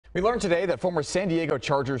We learned today that former San Diego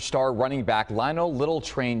Chargers star running back Lionel "Little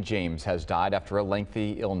Train" James has died after a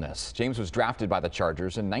lengthy illness. James was drafted by the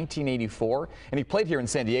Chargers in 1984, and he played here in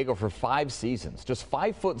San Diego for 5 seasons. Just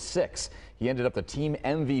 5'6", he ended up the team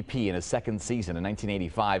MVP in his second season in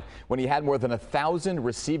 1985 when he had more than 1,000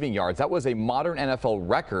 receiving yards. That was a modern NFL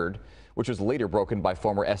record, which was later broken by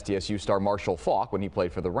former SDSU star Marshall Faulk when he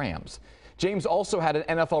played for the Rams. James also had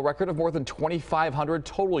an NFL record of more than 2,500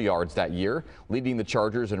 total yards that year, leading the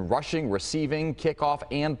Chargers in rushing, receiving, kickoff,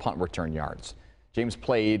 and punt return yards. James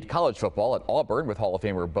played college football at Auburn with Hall of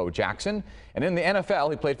Famer Bo Jackson, and in the NFL,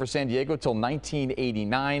 he played for San Diego till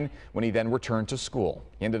 1989, when he then returned to school.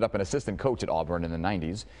 He ended up an assistant coach at Auburn in the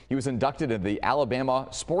 90s. He was inducted into the Alabama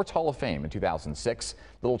Sports Hall of Fame in 2006.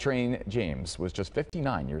 Little Train James was just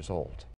 59 years old.